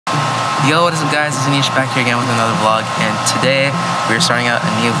Yo, what is up guys, it's Anish back here again with another vlog, and today we're starting out a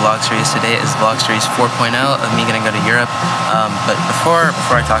new vlog series. Today is vlog series 4.0 of me gonna go to Europe. But before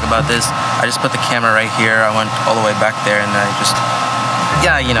I talk about this, I just put the camera right here. I went all the way back there and I just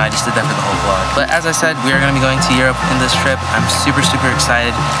did that for the whole vlog. But as I said, we are gonna be going to Europe in this trip. I'm super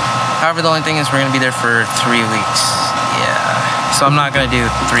excited. However, the only thing is we're gonna be there for 3 weeks. So I'm not gonna do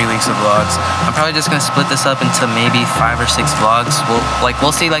 3 weeks of vlogs. I'm probably just gonna split this up into maybe 5 or 6 vlogs.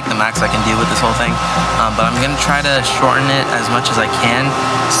 We'll see like the max I can do with this whole thing. But I'm gonna try to shorten it as much as I can,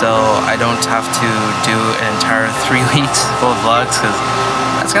 so I don't have to do an entire 3 weeks full of vlogs, because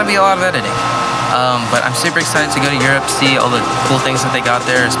that's gonna be a lot of editing. But I'm super excited to go to Europe, see all the cool things that they got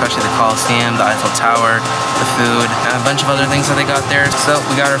there, especially the Colosseum, the Eiffel Tower, the food, and a bunch of other things that they got there. So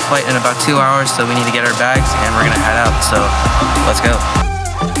we got our flight in about 2 hours, so we need to get our bags and we're gonna head out. So let's go.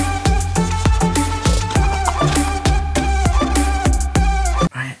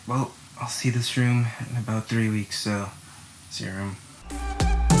 Alright, well, I'll see this room in about 3 weeks, so see your room.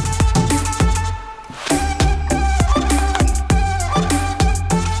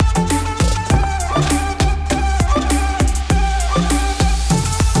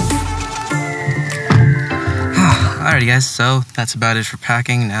 Alrighty guys, so that's about it for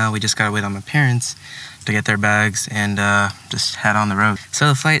packing. Now we just gotta wait on my parents to get their bags and just head on the road. So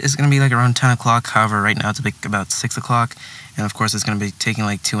the flight is gonna be like around 10 o'clock. However, right now it's like about 6 o'clock. And of course it's gonna be taking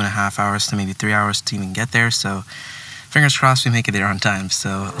like 2.5 hours to maybe 3 hours to even get there. So fingers crossed we make it there on time.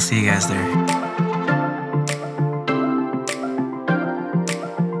 So I'll see you guys there.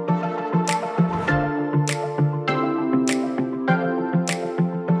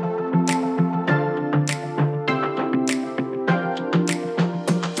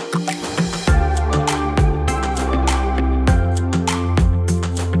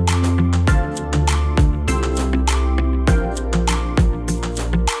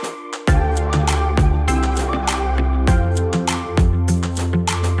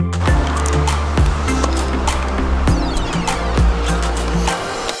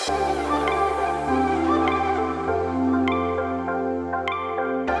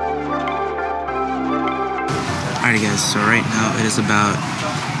 Alrighty guys, so right now it is about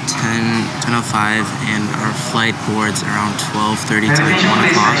 10:05 and our flight boards around 12:30 to like 1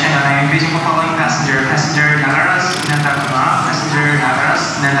 o'clock.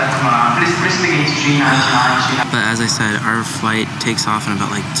 But as I said, our flight takes off in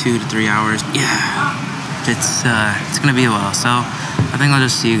about like 2 to 3 hours. Yeah, it's gonna be a while, so I think I'll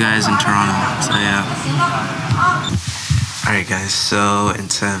just see you guys in Toronto. So yeah. Alright guys, so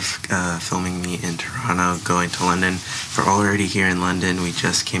instead of filming me in Toronto, going to London, we're already here in London. We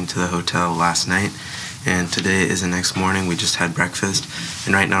just came to the hotel last night, and today is the next morning. We just had breakfast,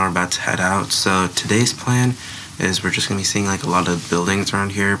 and right now we're about to head out. So today's plan is we're just going to be seeing like a lot of buildings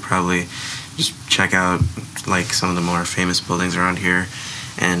around here, probably just check out like some of the more famous buildings around here.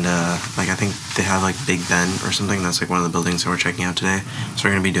 And like I think they have like Big Ben or something. That's like one of the buildings that we're checking out today. So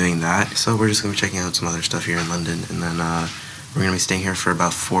we're gonna be doing that. So we're just gonna be checking out some other stuff here in London, and then we're gonna be staying here for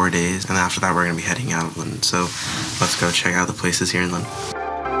about 4 days, and after that we're gonna be heading out of London. So let's go check out the places here in London.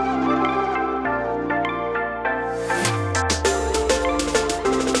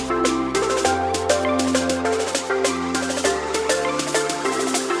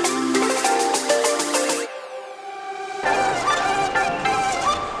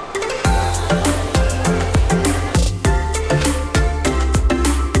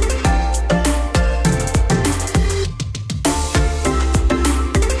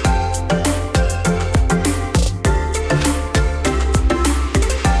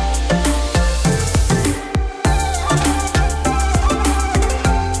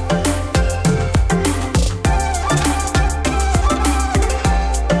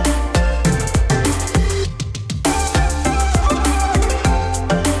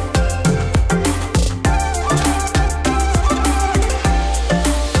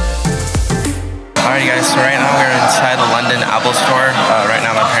 Alrighty guys, so right now we're inside the London Apple store. Right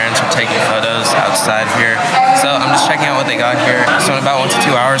now my parents are taking photos outside here. So I'm just checking out what they got here. So in about 1 to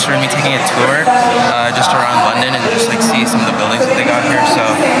 2 hours we're going to be taking a tour just around London and just like see some of the buildings that they got here. So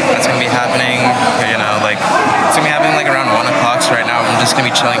that's going to be happening, you know, like it's going to be happening like around 1 o'clock. So right now I'm just going to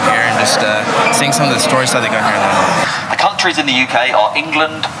be chilling here and just seeing some of the stores that they got here in London. The countries in the UK are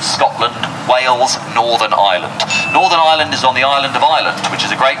England, Scotland, Wales, Northern Ireland. Northern Ireland is on the island of Ireland, which is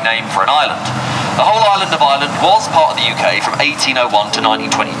a great name for an island. The whole island of Ireland was part of the UK from 1801 to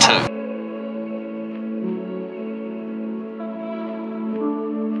 1922.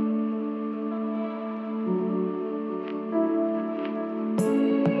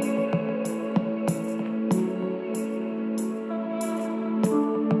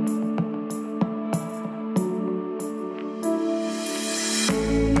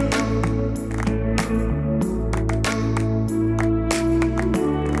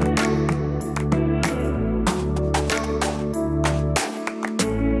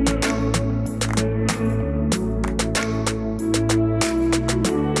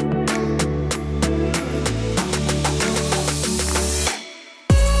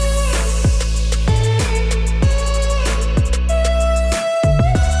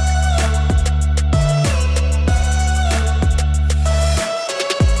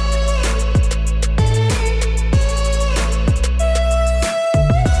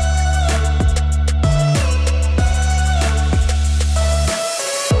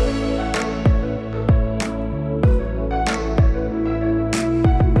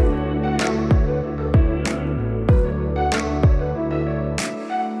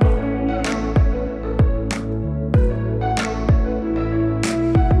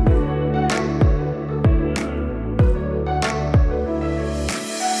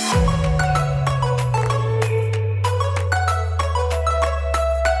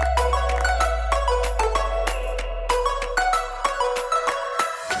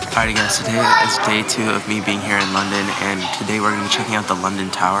 Alrighty guys, today is day 2 of me being here in London, and today we're going to be checking out the London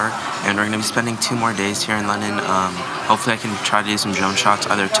Tower, and we're going to be spending 2 more days here in London. Hopefully I can try to do some drone shots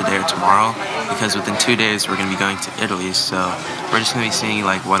either today or tomorrow, because within 2 days we're going to be going to Italy, so we're just going to be seeing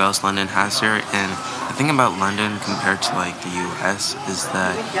like what else London has here. And the thing about London compared to like the US is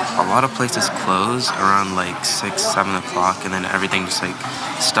that a lot of places close around like 6-7 o'clock, and then everything just like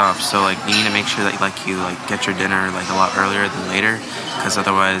stops. So like you need to make sure that you get your dinner like a lot earlier than later, because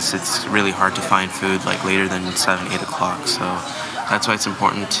otherwise it's really hard to find food like later than 7-8 o'clock. So that's why it's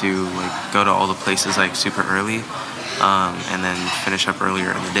important to like go to all the places like super early, and then finish up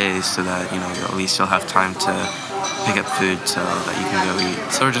earlier in the day, so that at least you'll have time to pick up food so that you can go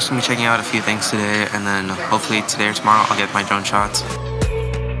eat. So we're just gonna be checking out a few things today, and then hopefully today or tomorrow I'll get my drone shots.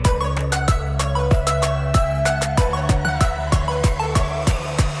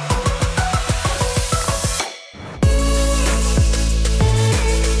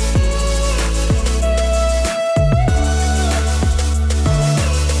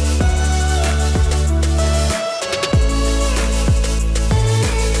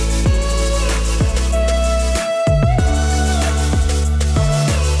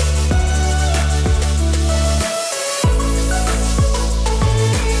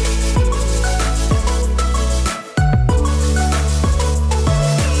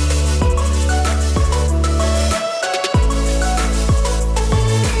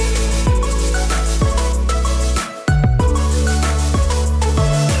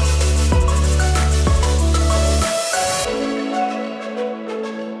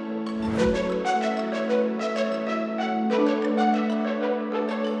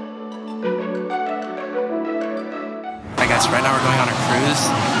 Right now we're going on a cruise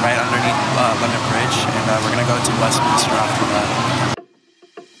right underneath London Bridge, and we're going to go to Westminster after that.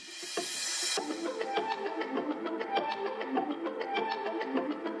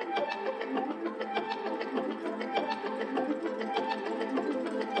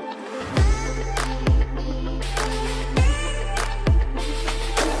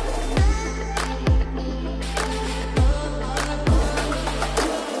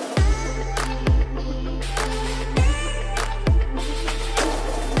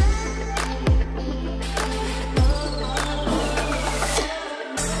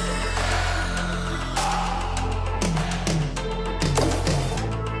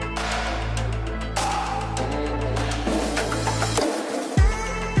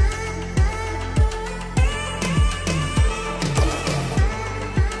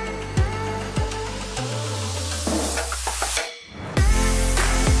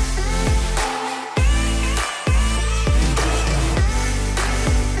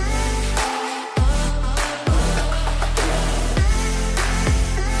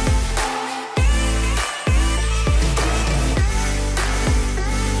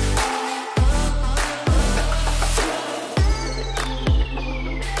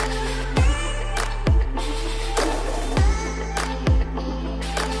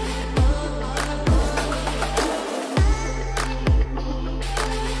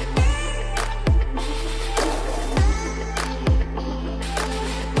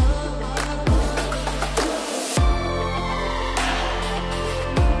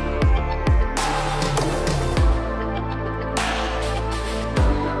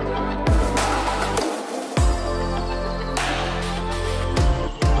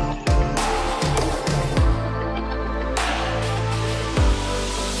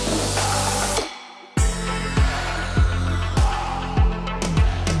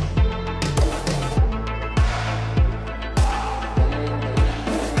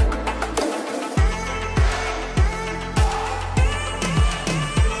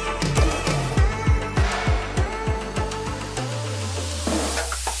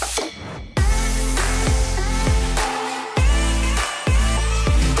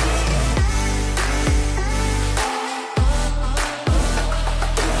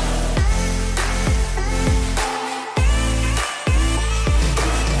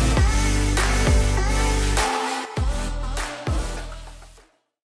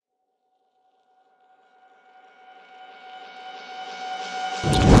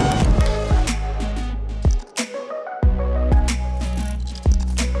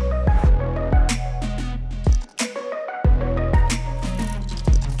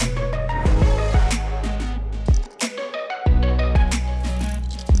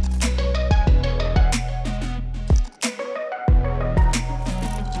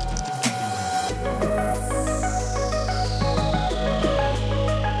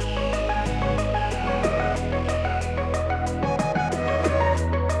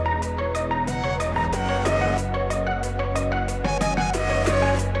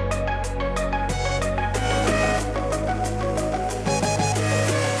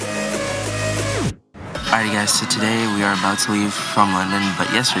 Alrighty guys, so today we are about to leave from London, but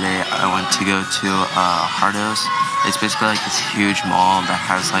yesterday I went to go to Hardos. It's basically like this huge mall that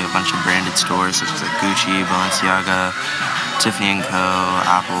has like a bunch of branded stores such as like Gucci, Balenciaga, Tiffany & Co,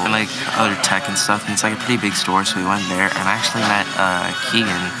 Apple, and like other tech and stuff, and it's like a pretty big store, so we went there, and I actually met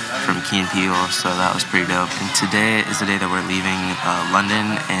Keegan from Key & Peele, so that was pretty dope. And today is the day that we're leaving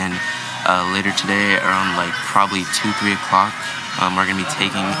London, and later today around like probably 2-3 o'clock, we're going to be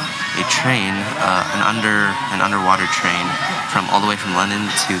taking a train, an underwater train all the way from London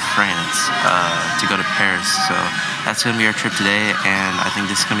to France to go to Paris. So that's going to be our trip today, and I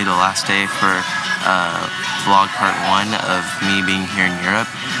think this is going to be the last day for vlog part 1 of me being here in Europe.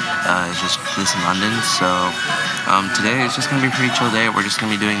 Just this in London. So today is just going to be a pretty chill day. We're just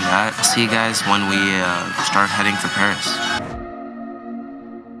going to be doing that. I'll see you guys when we start heading for Paris.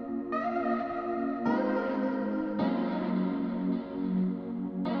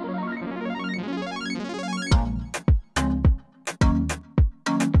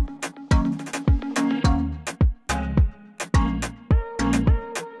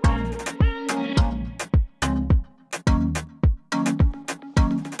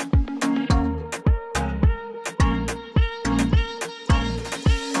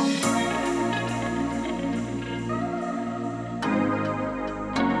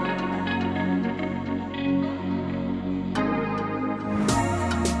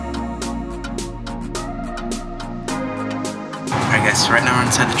 So right now we're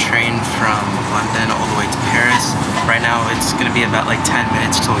inside the train from London all the way to Paris. Right now it's going to be about like 10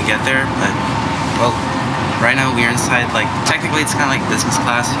 minutes till we get there, but well, right now we're inside, like technically it's kind of like business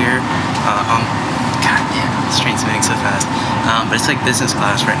class here. God damn, this train's moving so fast. But it's like business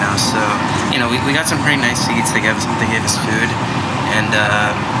class right now, so you know we got some pretty nice seats. They gave us food, and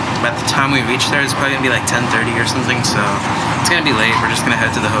by the time we reach there, it's probably gonna be like 10:30 or something, so it's gonna be late. We're just gonna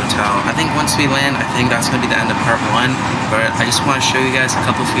head to the hotel. I think once we land, I think that's gonna be the end of part 1, but I just want to show you guys a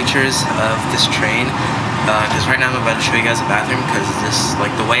couple features of this train, because right now I'm about to show you guys the bathroom, because this,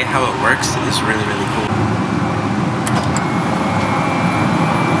 like the way how it works is really, really cool.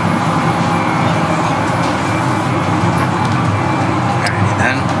 Alrighty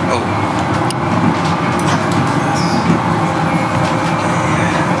then. Oh.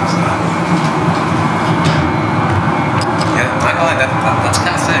 That's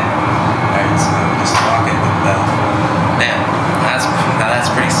kind of sick. Alright, so just walk it with the... Damn, that's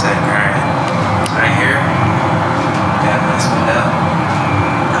pretty sick. Alright, right here, got this window.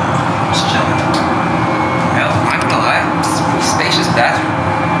 Just chilling. Yeah, I'm not gonna lie, it's a pretty spacious bathroom.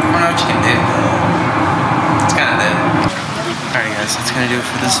 I don't know what you can do, but it's kind of good. Alright guys, that's gonna do it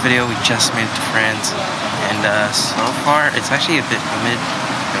for this video. We just made it to France, and so far it's actually a bit humid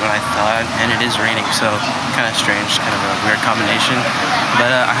than what I thought, and it is raining, so kind of strange, kind of a weird combination.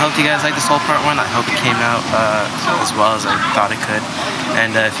 But I hope you guys liked this whole part 1. I hope it came out as well as I thought it could.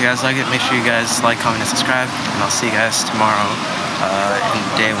 And if you guys like it, make sure you guys like, comment, and subscribe. And I'll see you guys tomorrow in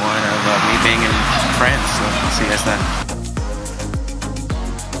day 1 of me being in France. So I'll see you guys then.